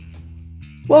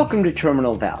Welcome to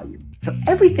Terminal Value. So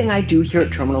everything I do here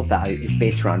at Terminal Value is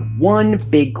based around one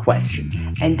big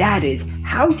question, and that is,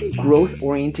 how do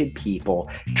growth-oriented people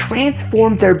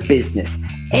transform their business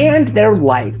and their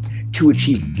life to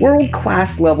achieve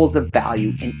world-class levels of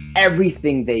value in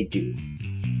everything they do?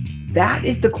 That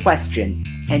is the question,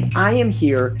 and I am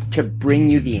here to bring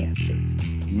you the answers.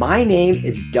 My name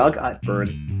is Doug Utberg,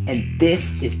 and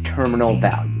this is Terminal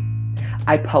Value.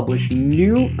 I publish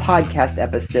new podcast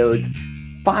episodes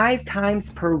 5 times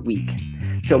per week.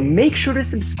 So make sure to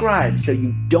subscribe so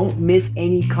you don't miss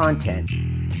any content.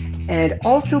 And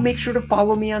also make sure to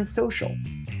follow me on social.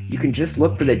 You can just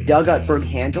look for the Doug Utberg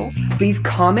handle. Please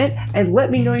comment and let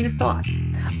me know your thoughts.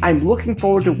 I'm looking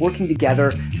forward to working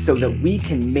together so that we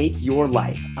can make your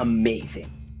life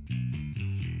amazing.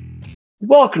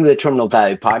 Welcome to the Terminal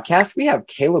Value Podcast. We have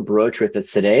Caleb Roche with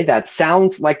us today. That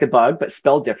sounds like the bug, but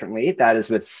spelled differently. That is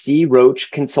with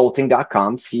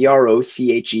crocheconsulting.com,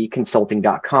 C-R-O-C-H-E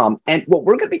consulting.com. And what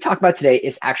we're going to be talking about today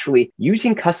is actually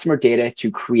using customer data to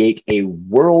create a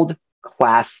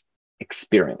world-class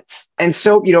experience. And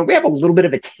so, we have a little bit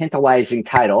of a tantalizing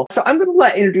title. So I'm going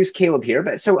to introduce Caleb here.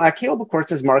 But Caleb, of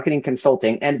course, is marketing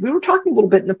consulting. And we were talking a little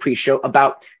bit in the pre-show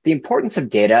about the importance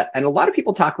of data. And a lot of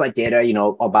people talk about data,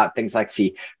 about things like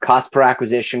cost per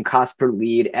acquisition, cost per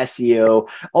lead, SEO,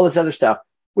 all this other stuff,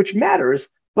 which matters.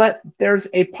 But there's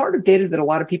a part of data that a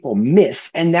lot of people miss,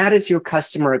 and that is your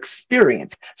customer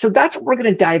experience. So that's what we're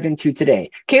going to dive into today.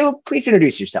 Caleb, please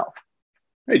introduce yourself.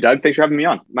 Hey, Doug, thanks for having me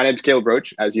on. My name is Caleb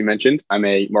Roche. As you mentioned, I'm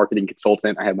a marketing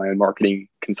consultant. I have my own marketing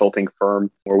consulting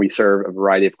firm where we serve a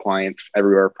variety of clients,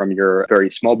 everywhere from your very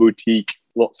small boutique,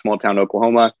 small town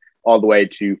Oklahoma, all the way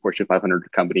to Fortune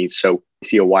 500 companies. So we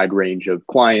see a wide range of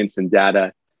clients and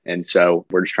data. And so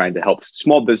we're just trying to help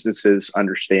small businesses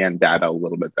understand data a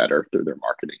little bit better through their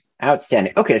marketing.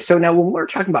 Outstanding. Okay, so now when we're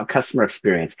talking about customer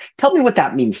experience, tell me what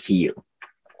that means to you.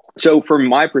 So from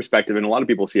my perspective, and a lot of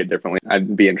people see it differently,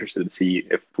 I'd be interested to see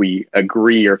if we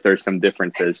agree or if there's some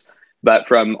differences. But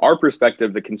from our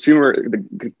perspective, the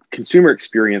consumer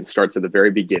experience starts at the very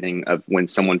beginning of when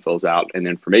someone fills out an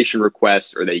information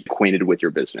request or they acquainted with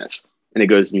your business. And it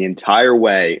goes the entire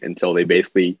way until they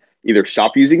basically either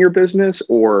stop using your business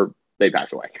or they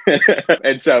pass away.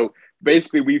 And so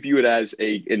basically, we view it as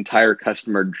an entire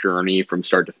customer journey from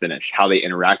start to finish, how they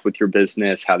interact with your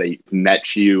business, how they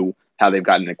met you, how they've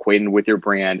gotten acquainted with your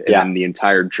brand, and then the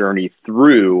entire journey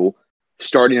through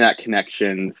starting that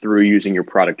connection through using your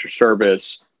product or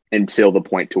service until the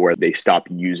point to where they stop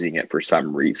using it for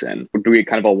some reason. Do we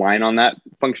kind of align on that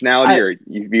functionality, or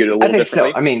you view it a little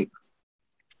differently? So.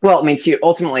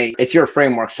 Ultimately, it's your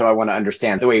framework, so I want to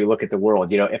understand the way you look at the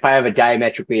world. If I have a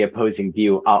diametrically opposing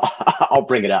view, I'll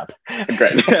bring it up.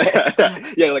 Great.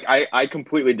 Yeah, I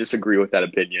completely disagree with that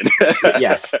opinion.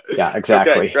 Yes. Yeah,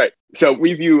 exactly. Okay, right. So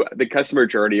we view the customer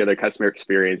journey or the customer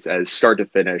experience as start to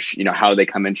finish. How do they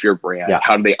come into your brand? Yeah.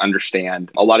 How do they understand?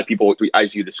 A lot of people,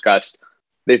 as you discussed,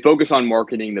 they focus on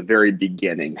marketing the very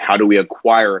beginning. How do we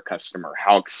acquire a customer?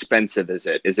 How expensive is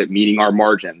it? Is it meeting our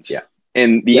margins? Yeah.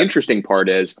 And the interesting part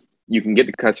is you can get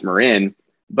the customer in,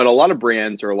 but a lot of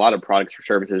brands or a lot of products or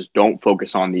services don't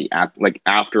focus on the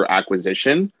after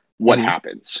acquisition, what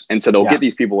happens. And so they'll get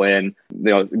these people in,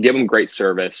 they'll give them great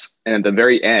service. And at the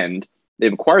very end,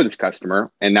 they've acquired this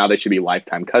customer and now they should be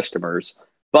lifetime customers.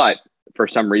 But for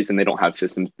some reason, they don't have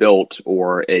systems built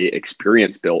or a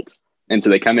experience built. And so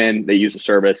they come in, they use the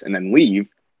service and then leave.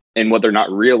 And what they're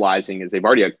not realizing is they've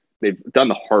done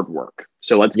the hard work.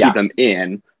 So let's keep them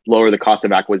in, lower the cost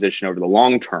of acquisition over the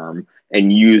long term,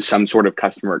 and use some sort of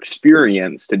customer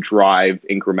experience to drive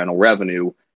incremental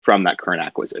revenue from that current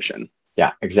acquisition.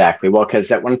 Yeah, exactly. Well, because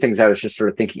one of the things I was just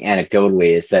sort of thinking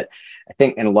anecdotally is that I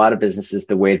think in a lot of businesses,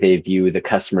 the way they view the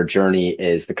customer journey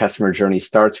is the customer journey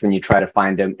starts when you try to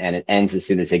find them and it ends as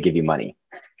soon as they give you money.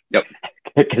 Yep.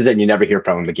 Because then you never hear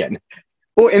from them again.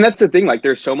 Well, and that's the thing,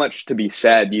 there's so much to be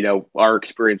said, our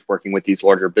experience working with these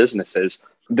larger businesses,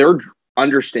 they're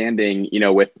understanding,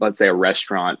 with, let's say, a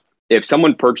restaurant, if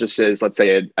someone purchases, let's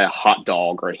say, a hot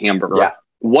dog or a hamburger,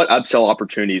 what upsell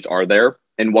opportunities are there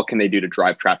and what can they do to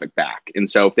drive traffic back? And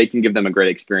so if they can give them a great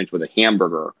experience with a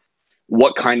hamburger,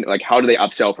 how do they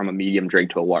upsell from a medium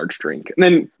drink to a large drink? And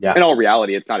then in all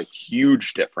reality, it's not a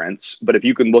huge difference, but if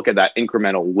you can look at that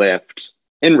incremental lift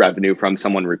in revenue from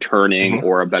someone returning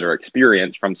or a better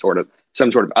experience from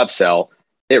some sort of upsell,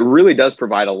 it really does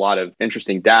provide a lot of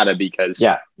interesting data because,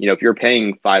 if you're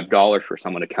paying $5 for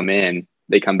someone to come in,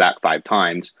 they come back 5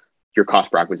 times, your cost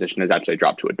per acquisition has actually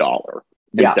dropped to $1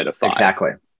 instead of 5.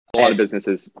 Exactly. A lot of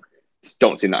businesses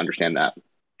don't seem to understand that.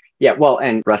 Yeah, well,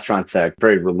 and restaurants are a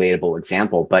very relatable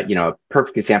example, but a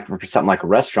perfect example for something like a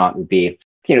restaurant would be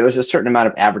there's a certain amount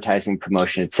of advertising,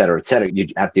 promotion, et cetera, you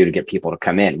have to do to get people to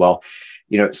come in. Well,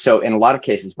 so in a lot of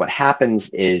cases, what happens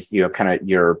is, kind of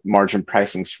your margin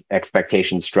pricing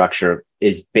expectation structure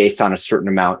is based on a certain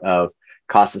amount of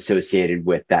costs associated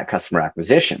with that customer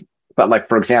acquisition. But like,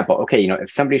 for example, okay, if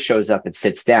somebody shows up and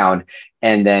sits down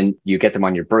and then you get them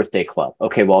on your birthday club.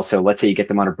 Okay, well, so let's say you get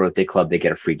them on a birthday club, they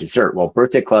get a free dessert. Well,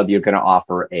 birthday club, you're going to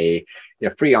offer a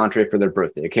free entree for their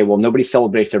birthday. Okay, well, nobody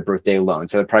celebrates their birthday alone.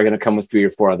 So they're probably going to come with 3 or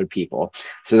 4 other people.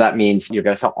 So that means you're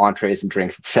going to sell entrees and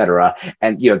drinks, et cetera.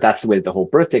 And, that's the way the whole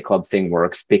birthday club thing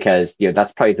works, because,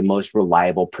 that's probably the most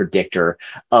reliable predictor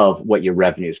of what your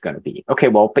revenue is going to be. Okay,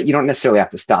 well, but you don't necessarily have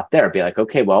to stop there. Be like,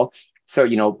 okay, well, so,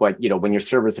 when your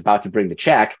server is about to bring the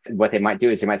check, what they might do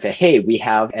is they might say, hey, we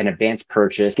have an advanced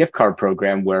purchase gift card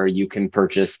program where you can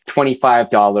purchase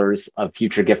 $25 of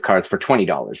future gift cards for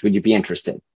 $20. Would you be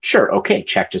interested? Sure. Okay.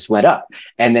 Check just went up.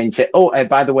 And then you say, oh, and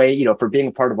by the way, for being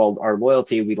a part of our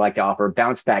loyalty, we'd like to offer a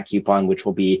bounce back coupon, which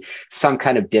will be some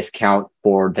kind of discount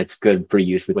that's good for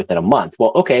use within a month.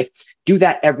 Well, okay. Do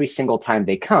that every single time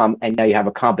they come. And now you have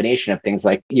a combination of things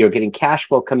like you're getting cash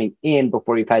flow coming in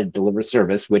before you've had to deliver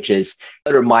service, which is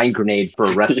another mind grenade for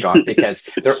a restaurant because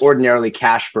they're ordinarily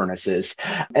cash furnaces.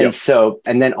 And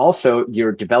and then also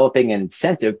you're developing an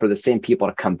incentive for the same people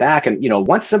to come back. And,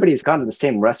 once somebody's gone to the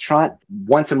same restaurant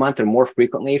once a month or more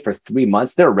frequently for 3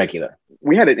 months, they're regular.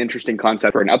 We had an interesting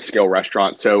concept for an upscale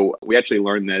restaurant. So we actually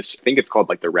learned this. I think it's called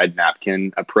like the red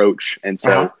napkin approach. And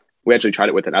so we actually tried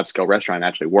it with an upscale restaurant and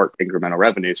actually worked incremental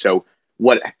revenue. So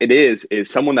what it is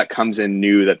someone that comes in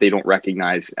new that they don't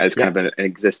recognize as kind of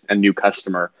a new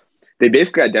customer. They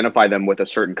basically identify them with a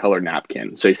certain color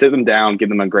napkin. So you sit them down, give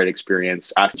them a great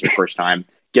experience, ask them the first time,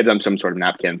 give them some sort of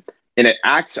napkin. And it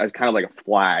acts as kind of like a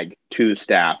flag to the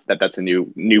staff that that's a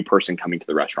new person coming to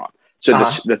the restaurant. So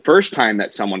the first time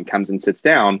that someone comes and sits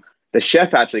down, the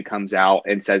chef actually comes out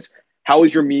and says, how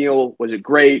was your meal? Was it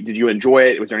great? Did you enjoy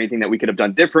it? Was there anything that we could have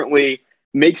done differently?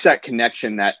 Makes that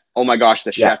connection that, oh my gosh,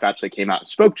 the chef actually came out and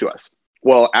spoke to us.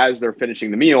 Well, as they're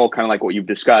finishing the meal, kind of like what you've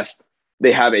discussed,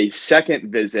 they have a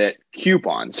second visit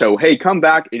coupon. So, hey, come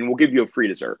back and we'll give you a free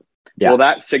dessert. Yeah. Well,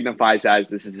 that signifies as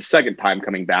this is the second time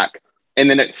coming back. And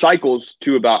then it cycles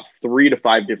to about 3 to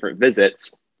 5 different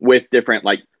visits with different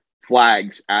like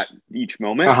flags at each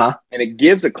moment. And it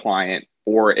gives a client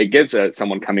or it gives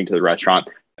someone coming to the restaurant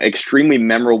extremely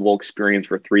memorable experience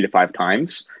for 3 to 5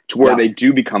 times to where they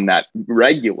do become that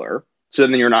regular. So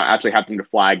then you're not actually having to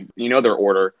flag, their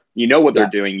order, what they're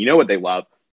doing, what they love.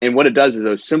 And what it does is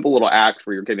those simple little acts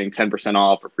where you're giving 10%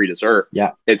 off or free dessert.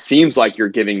 Yeah. It seems like you're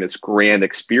giving this grand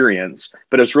experience,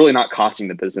 but it's really not costing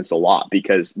the business a lot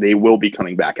because they will be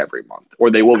coming back every month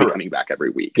or they will be coming back every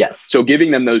week. Yes. So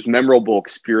giving them those memorable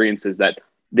experiences that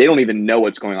they don't even know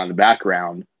what's going on in the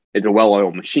background. It's a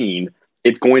well-oiled machine.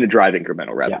 It's going to drive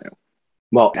incremental revenue. Yeah.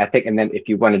 Well, I think, and then if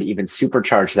you wanted to even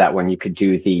supercharge that one, you could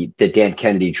do the Dan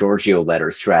Kennedy Giorgio letter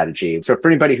strategy. So for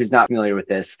anybody who's not familiar with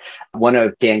this, one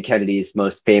of Dan Kennedy's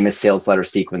most famous sales letter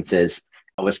sequences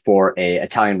was for a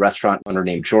Italian restaurant owner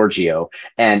named Giorgio.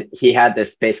 And he had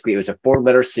this, basically, it was a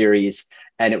 4-letter series.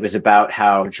 And it was about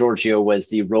how Giorgio was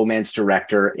the romance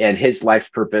director and his life's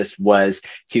purpose was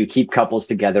to keep couples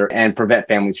together and prevent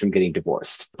families from getting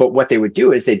divorced. But what they would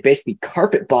do is they'd basically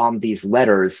carpet bomb these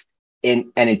letters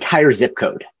in an entire zip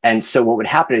code. And so what would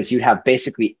happen is you'd have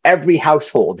basically every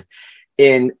household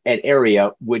in an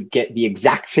area would get the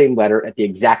exact same letter at the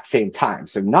exact same time.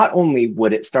 So not only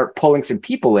would it start pulling some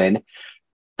people in,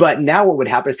 but now what would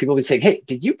happen is people would say, hey,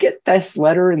 did you get this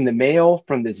letter in the mail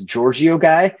from this Giorgio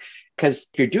guy? Because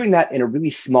if you're doing that in a really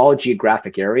small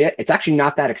geographic area, it's actually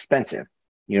not that expensive.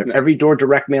 Every door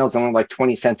direct mail is only like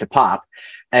 20 cents a pop.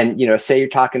 And, say you're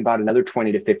talking about another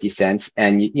 20 to 50 cents.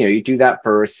 And, you do that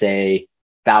for, say,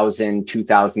 1,000,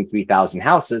 2,000, 3,000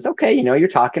 houses. Okay, you're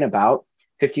talking about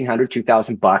 $1,500,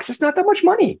 $2,000. It's not that much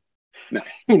money.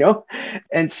 No.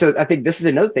 And so I think this is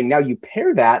another thing. Now you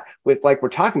pair that with, like we're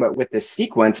talking about, with this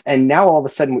sequence. And now all of a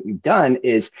sudden what you've done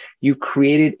is you've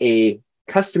created a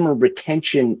customer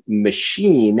retention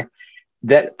machine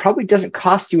that probably doesn't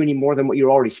cost you any more than what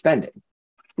you're already spending.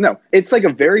 No, it's like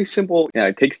a very simple,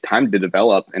 it takes time to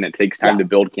develop and it takes time to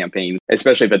build campaigns,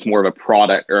 especially if it's more of a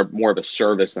product or more of a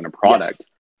service than a product. Yes.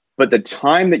 But the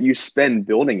time that you spend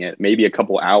building it, maybe a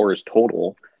couple hours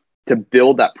total to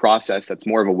build that process that's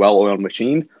more of a well-oiled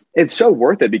machine, it's so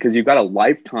worth it because you've got a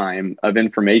lifetime of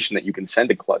information that you can send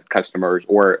to customers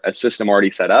or a system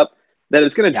already set up that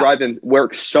it's going to drive and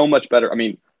work so much better. I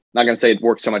mean, I'm not going to say it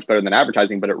works so much better than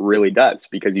advertising, but it really does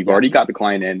because you've already got the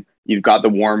client in. you've got the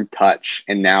warm touch,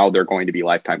 and now they're going to be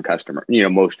lifetime customer,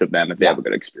 most of them, if they have a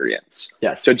good experience.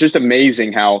 Yes. So it's just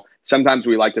amazing how sometimes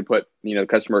we like to put,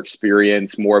 customer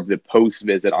experience, more of the post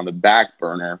visit on the back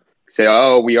burner, say,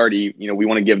 oh, we already, we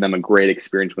want to give them a great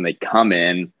experience when they come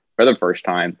in for the first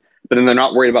time, but then they're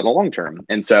not worried about the long term.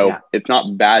 And so it's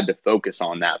not bad to focus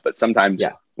on that, but sometimes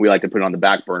we like to put it on the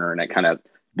back burner, and it kind of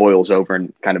boils over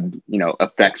and kind of,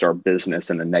 affects our business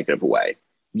in a negative way.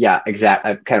 Yeah,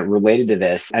 exactly. I've kind of related to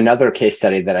this. Another case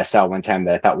study that I saw one time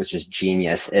that I thought was just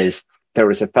genius is there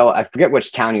was a fellow, I forget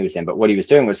which town he was in, but what he was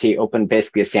doing was he opened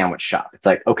basically a sandwich shop. It's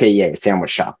like, okay, yay,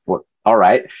 sandwich shop. Well, all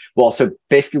right. Well, so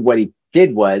basically what he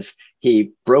did was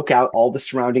he broke out all the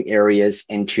surrounding areas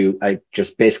into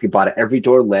just basically bought an every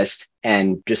door list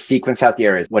and just sequenced out the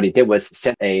areas. What he did was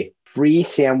sent a free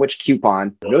sandwich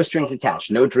coupon, no strings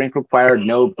attached, no drink required,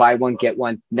 no buy one, get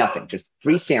one, nothing, just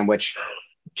free sandwich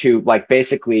to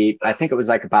basically, I think it was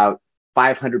about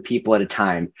 500 people at a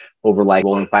time over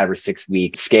rolling 5 or 6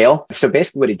 week scale. So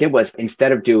basically what he did was,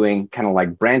 instead of doing kind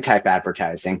of brand type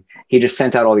advertising, he just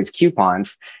sent out all these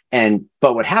coupons.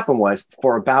 But what happened was,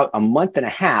 for about a month and a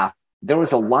half, there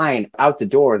was a line out the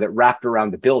door that wrapped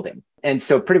around the building. And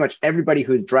so pretty much everybody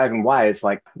who's driving by is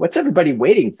like, what's everybody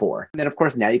waiting for? And then of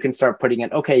course, now you can start putting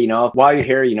in, okay, while you're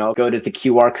here, go to the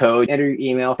QR code, enter your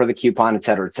email for the coupon, et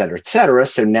cetera, et cetera, et cetera.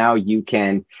 So now you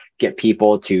can get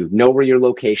people to know where your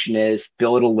location is,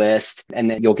 build a list, and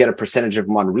then you'll get a percentage of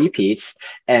them on repeats.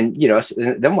 And,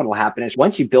 then what will happen is,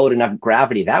 once you build enough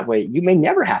gravity that way, you may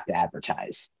never have to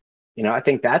advertise. I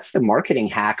think that's the marketing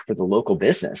hack for the local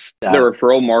business. The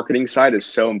referral marketing side is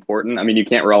so important. I mean, you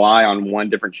can't rely on one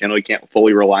different channel. You can't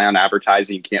fully rely on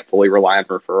advertising. You can't fully rely on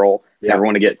referral. You never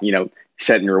want to get,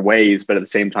 set in your ways. But at the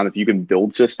same time, if you can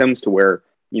build systems to where,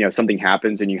 something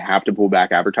happens and you have to pull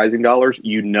back advertising dollars,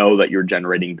 that you're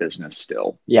generating business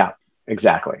still. Yeah,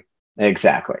 exactly.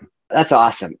 That's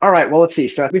awesome. All right. Well, let's see.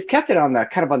 So we've kept it on the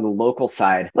kind of on the local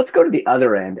side. Let's go to the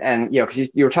other end. And, because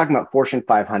you were talking about Fortune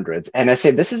 500s. And I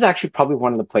say this is actually probably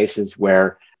one of the places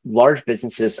where large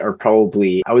businesses are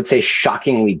probably, I would say,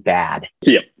 shockingly bad.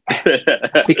 Yeah.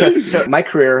 Because my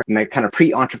career, my kind of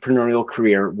pre-entrepreneurial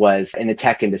career, was in the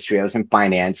tech industry. I was in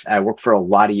finance. I worked for a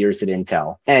lot of years at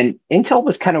Intel. And Intel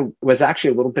was actually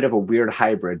a little bit of a weird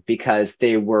hybrid, because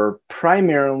they were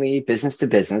primarily business to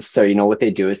business. So, what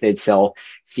they do is they'd sell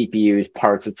CPUs,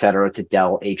 parts, et cetera, to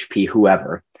Dell, HP,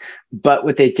 whoever. But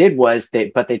what they did was they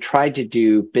tried to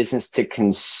do business to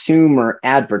consumer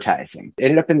advertising. It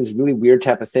ended up in this really weird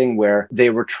type of thing where they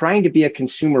were trying to be a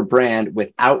consumer brand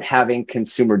without having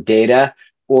consumer data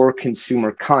or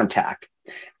consumer contact.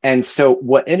 And so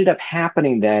what ended up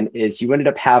happening then is you ended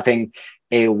up having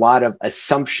a lot of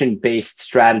assumption-based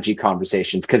strategy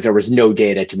conversations, because there was no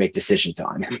data to make decisions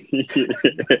on.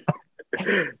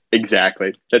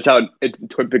 Exactly. That's how it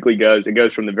typically goes. It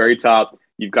goes from the very top.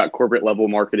 You've got corporate level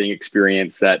marketing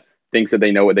experience that thinks that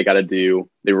they know what they got to do.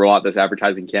 They roll out this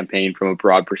advertising campaign from a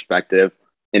broad perspective,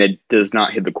 and it does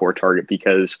not hit the core target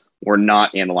because we're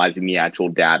not analyzing the actual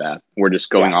data. We're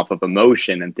just going off of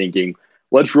emotion and thinking,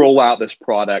 let's roll out this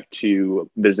product to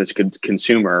business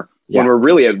consumer, when we're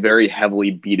really a very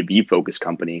heavily B2B focused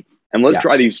company. And let's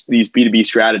try these B2B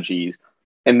strategies.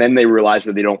 And then they realize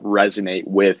that they don't resonate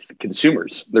with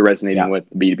consumers. They're resonating with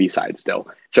the B2B side still.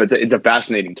 So it's a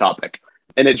fascinating topic.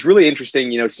 And it's really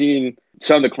interesting, seeing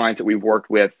some of the clients that we've worked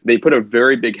with, they put a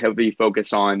very big, heavy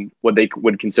focus on what they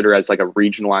would consider as a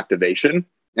regional activation.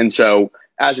 And so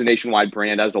as a nationwide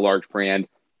brand, as a large brand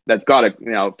that's got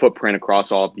a footprint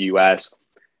across all of the US,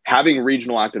 having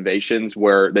regional activations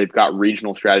where they've got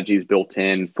regional strategies built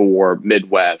in for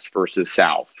Midwest versus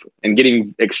South, and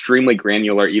getting extremely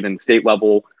granular, even state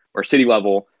level or city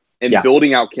level, and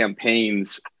building out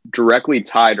campaigns directly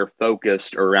tied or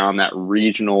focused around that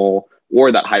regional or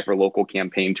that hyper-local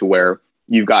campaign, to where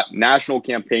you've got national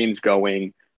campaigns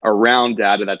going around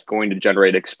data that's going to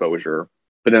generate exposure.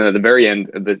 But then at the very end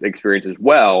of the experience as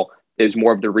well is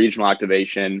more of the regional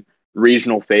activation,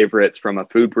 regional favorites from a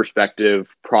food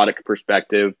perspective, product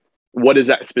perspective. What is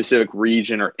that specific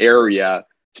region or area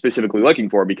specifically looking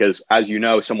for? Because as you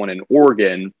know, someone in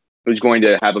Oregon who's going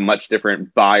to have a much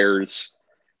different buyer's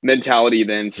mentality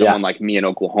than someone like me in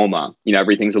Oklahoma.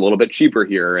 Everything's a little bit cheaper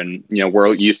here, and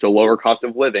we're used to lower cost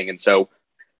of living. And so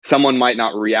someone might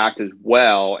not react as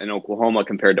well in Oklahoma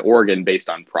compared to Oregon based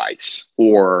on price,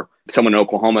 or someone in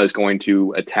Oklahoma is going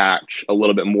to attach a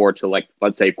little bit more to,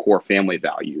 let's say, core family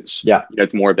values.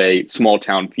 It's more of a small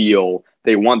town feel.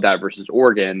 They want that, versus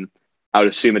Oregon, I would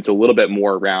assume it's a little bit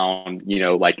more around,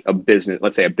 a business,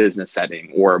 let's say a business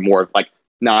setting, or more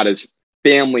not as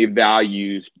family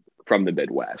values from the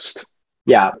Midwest.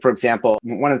 Yeah. For example,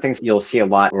 one of the things you'll see a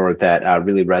lot or that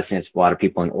really resonates with a lot of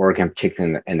people in Oregon,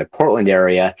 particularly in the Portland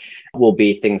area, will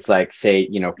be things like, say,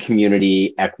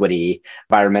 community equity,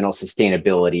 environmental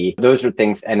sustainability. Those are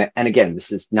things. And again,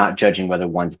 this is not judging whether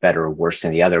one's better or worse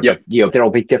than the other, Yep. but there'll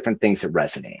be different things that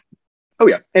resonate. Oh,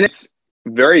 yeah. And it's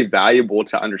very valuable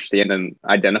to understand and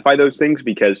identify those things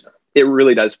because it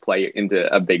really does play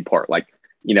into a big part. Like,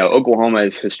 Oklahoma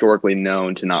is historically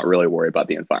known to not really worry about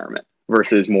the environment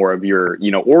versus more of your,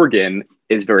 Oregon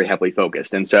is very heavily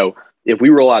focused. And so if we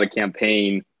roll out a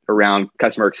campaign around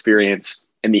customer experience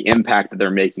and the impact that they're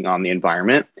making on the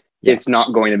environment, it's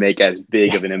not going to make as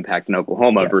big of an impact in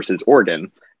Oklahoma versus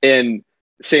Oregon. And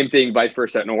same thing, vice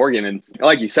versa in Oregon. And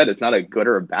like you said, it's not a good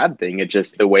or a bad thing. It's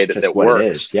just the way that it works. It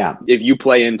is. Yeah. If you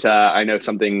play into, I know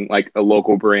something like a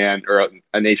local brand or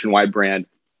a nationwide brand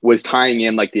was tying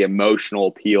in like the emotional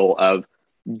appeal of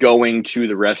going to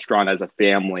the restaurant as a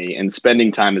family and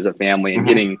spending time as a family and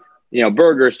getting,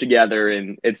 burgers together.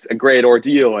 And it's a great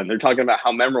ordeal. And they're talking about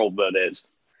how memorable it is.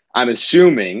 I'm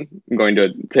assuming, I'm going to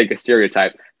take a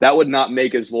stereotype, that would not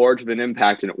make as large of an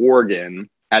impact in Oregon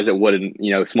as it would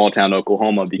in, small town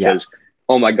Oklahoma, because,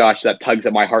 oh my gosh, that tugs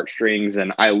at my heartstrings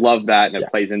and I love that. And it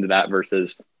plays into that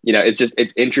versus,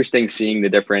 it's interesting seeing the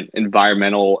different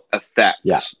environmental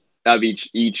effects of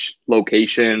each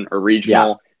location or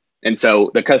regional. And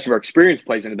so the customer experience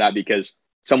plays into that because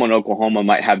someone in Oklahoma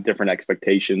might have different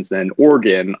expectations than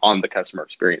Oregon on the customer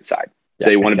experience side.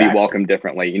 They want to be welcomed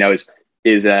differently.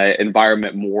 Is an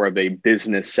environment more of a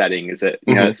business setting? Is it,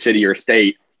 a city or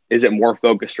state? Is it more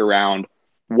focused around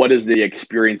what is the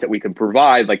experience that we can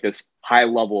provide, like this high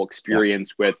level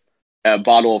experience with a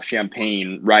bottle of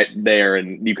champagne right there,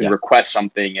 and you can request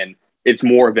something, and it's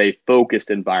more of a focused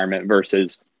environment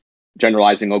versus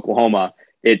generalizing Oklahoma.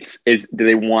 Do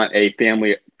they want a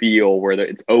family feel where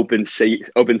it's open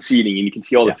seating and you can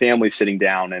see all the families sitting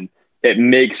down, and it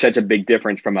makes such a big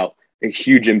difference from a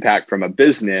huge impact from a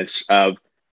business of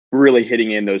really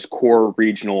hitting in those core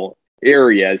regional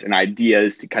areas and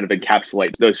ideas to kind of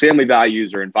encapsulate those family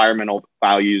values or environmental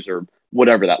values or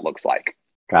whatever that looks like.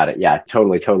 Got it. Yeah,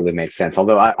 totally makes sense.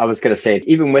 Although I was going to say,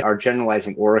 even with our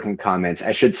generalizing Oregon comments,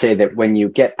 I should say that when you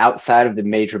get outside of the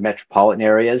major metropolitan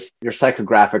areas, your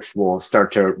psychographics will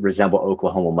start to resemble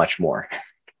Oklahoma much more.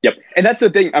 Yep. And that's the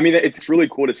thing. I mean, it's really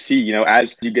cool to see,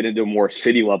 as you get into more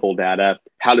city level data,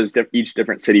 how does each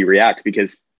different city react?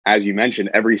 Because as you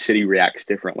mentioned, every city reacts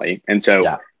differently. And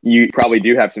so you probably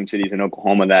do have some cities in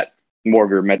Oklahoma that more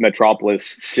of your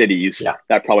metropolis cities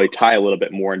that probably tie a little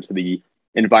bit more into the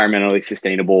environmentally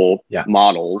sustainable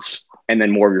models, and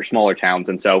then more of your smaller towns.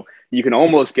 And so you can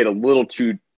almost get a little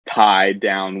too tied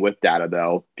down with data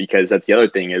though, because that's the other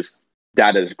thing is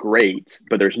data is great,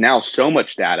 but there's now so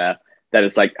much data that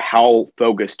it's like, how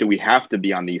focused do we have to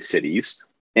be on these cities?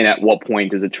 And at what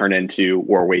point does it turn into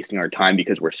we're wasting our time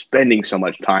because we're spending so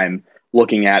much time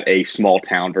looking at a small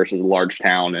town versus a large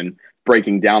town and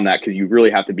breaking down that, because you really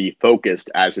have to be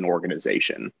focused as an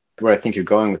organization. Where I think you're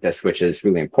going with this, which is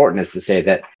really important, is to say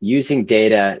that using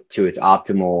data to its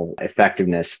optimal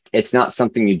effectiveness, it's not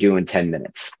something you do in 10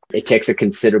 minutes. It takes a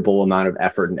considerable amount of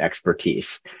effort and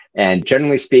expertise. And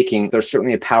generally speaking, there's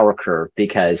certainly a power curve,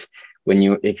 because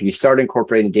if you start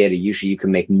incorporating data, usually you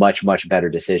can make much, much better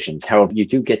decisions. However, you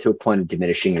do get to a point of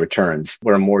diminishing returns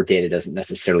where more data doesn't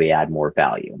necessarily add more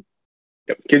value.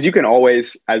 Because you can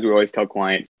always, as we always tell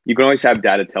clients, you can always have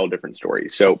data tell different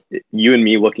stories. So you and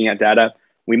me looking at data,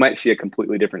 we might see a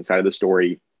completely different side of the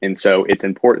story. And so it's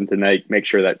important to make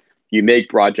sure that you make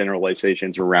broad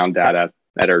generalizations around data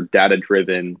that are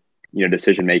data-driven,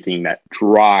 decision-making that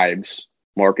drives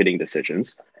marketing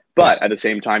decisions. But at the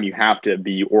same time, you have to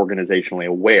be organizationally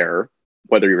aware,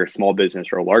 whether you're a small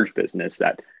business or a large business,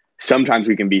 that sometimes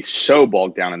we can be so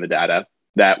bogged down in the data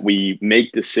that we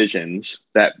make decisions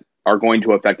that are going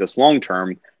to affect us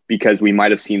long-term because we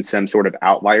might have seen some sort of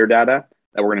outlier data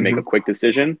that we're going to make a quick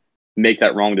decision, make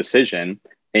that wrong decision,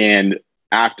 and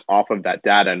act off of that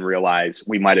data and realize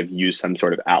we might have used some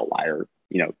sort of outlier,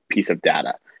 piece of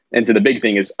data. And so the big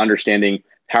thing is understanding,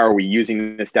 how are we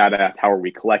using this data? How are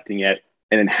we collecting it?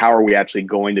 And then how are we actually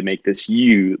going to make this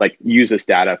use this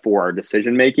data for our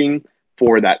decision making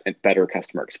for that better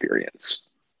customer experience?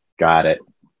 Got it.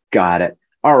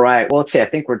 All right. Well, let's see. I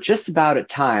think we're just about at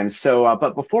time. So,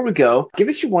 but before we go, give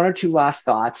us your one or two last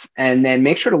thoughts, and then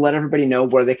make sure to let everybody know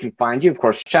where they can find you. Of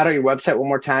course, shout out your website one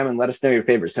more time and let us know your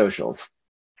favorite socials.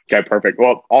 Okay, perfect.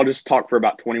 Well, I'll just talk for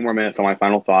about 20 more minutes on my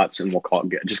final thoughts and we'll call it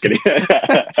good. Just kidding.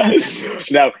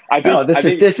 No, this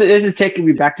is taking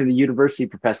me back to the university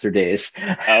professor days.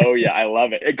 Oh yeah, I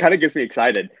love it. It kind of gets me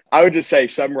excited. I would just say,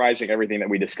 summarizing everything that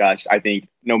we discussed, I think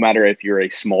no matter if you're a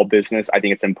small business, I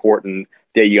think it's important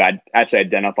that you actually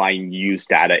identify and use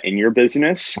data in your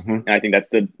business. Mm-hmm. And I think that's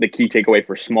the key takeaway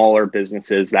for smaller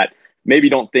businesses that maybe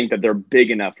don't think that they're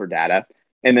big enough for data.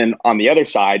 And then on the other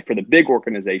side, for the big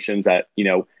organizations that,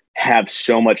 have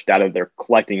so much data they're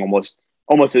collecting, almost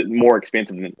more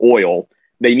expensive than oil,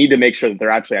 they need to make sure that they're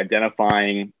actually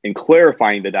identifying and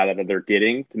clarifying the data that they're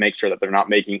getting to make sure that they're not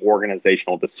making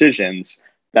organizational decisions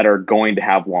that are going to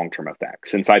have long-term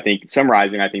effects. And so I think,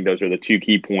 summarizing, I think those are the two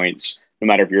key points, no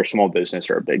matter if you're a small business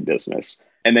or a big business.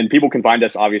 And then people can find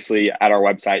us obviously at our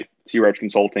website, Roche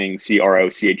Consulting,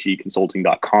 CROCHE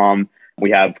consulting.com.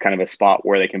 We have kind of a spot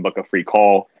where they can book a free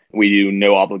call. We do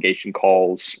no obligation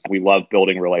calls. We love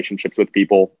building relationships with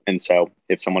people. And so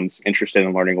if someone's interested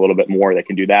in learning a little bit more, they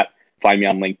can do that. Find me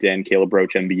on LinkedIn, Caleb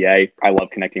Roche MBA. I love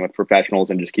connecting with professionals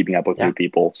and just keeping up with new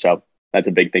people. So that's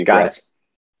a big thing for us.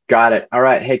 Got it. All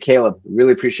right. Hey, Caleb,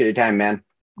 really appreciate your time, man.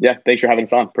 Yeah. Thanks for having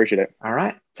us on. Appreciate it. All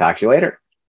right. Talk to you later.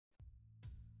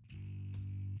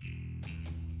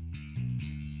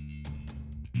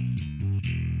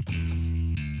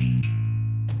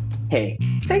 Hey,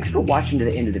 thanks for watching to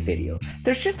the end of the video.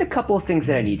 There's just a couple of things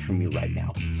that I need from you right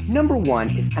now. Number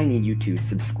one is I need you to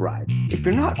subscribe. If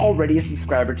you're not already a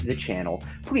subscriber to the channel,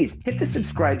 please hit the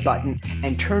subscribe button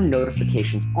and turn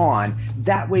notifications on.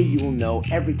 That way you will know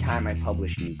every time I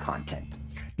publish new content.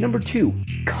 Number two,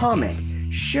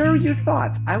 comment. Share your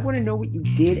thoughts. I want to know what you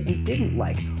did and didn't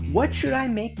like. What should I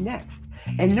make next?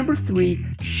 And number three,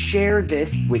 share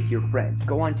this with your friends.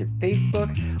 Go on to Facebook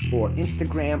or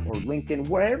Instagram or LinkedIn,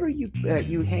 wherever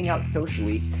you hang out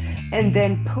socially, and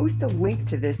then post a link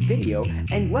to this video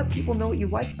and let people know what you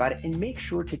liked about it, and make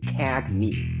sure to tag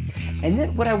me. And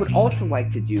then what I would also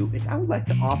like to do is I would like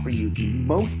to offer you the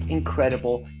most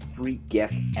incredible free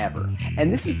gift ever.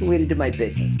 And this is related to my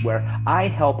business, where I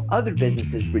help other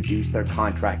businesses reduce their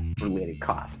contract-related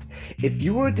costs. If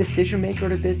you are a decision maker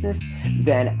in a business,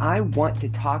 then I want to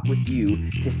talk with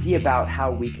you to see about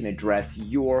how we can address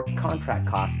your contract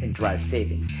costs and drive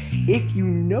savings. If you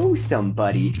know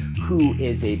somebody who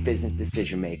is a business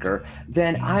decision maker,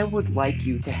 then I would like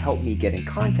you to help me get in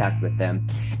contact with them.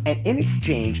 And in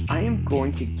exchange, I am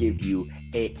going to give you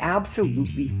an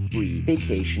absolutely free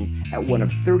vacation at one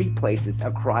of 30 places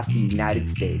across the United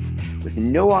States with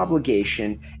no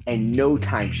obligation and no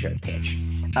timeshare pitch.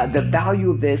 The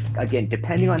value of this, again,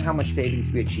 depending on how much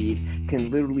savings we achieve, can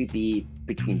literally be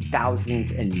between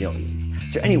thousands and millions.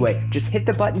 So anyway, just hit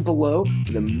the button below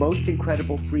for the most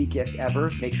incredible free gift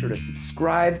ever. Make sure to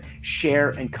subscribe, share,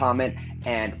 and comment,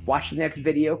 and watch the next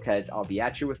video because I'll be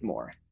at you with more.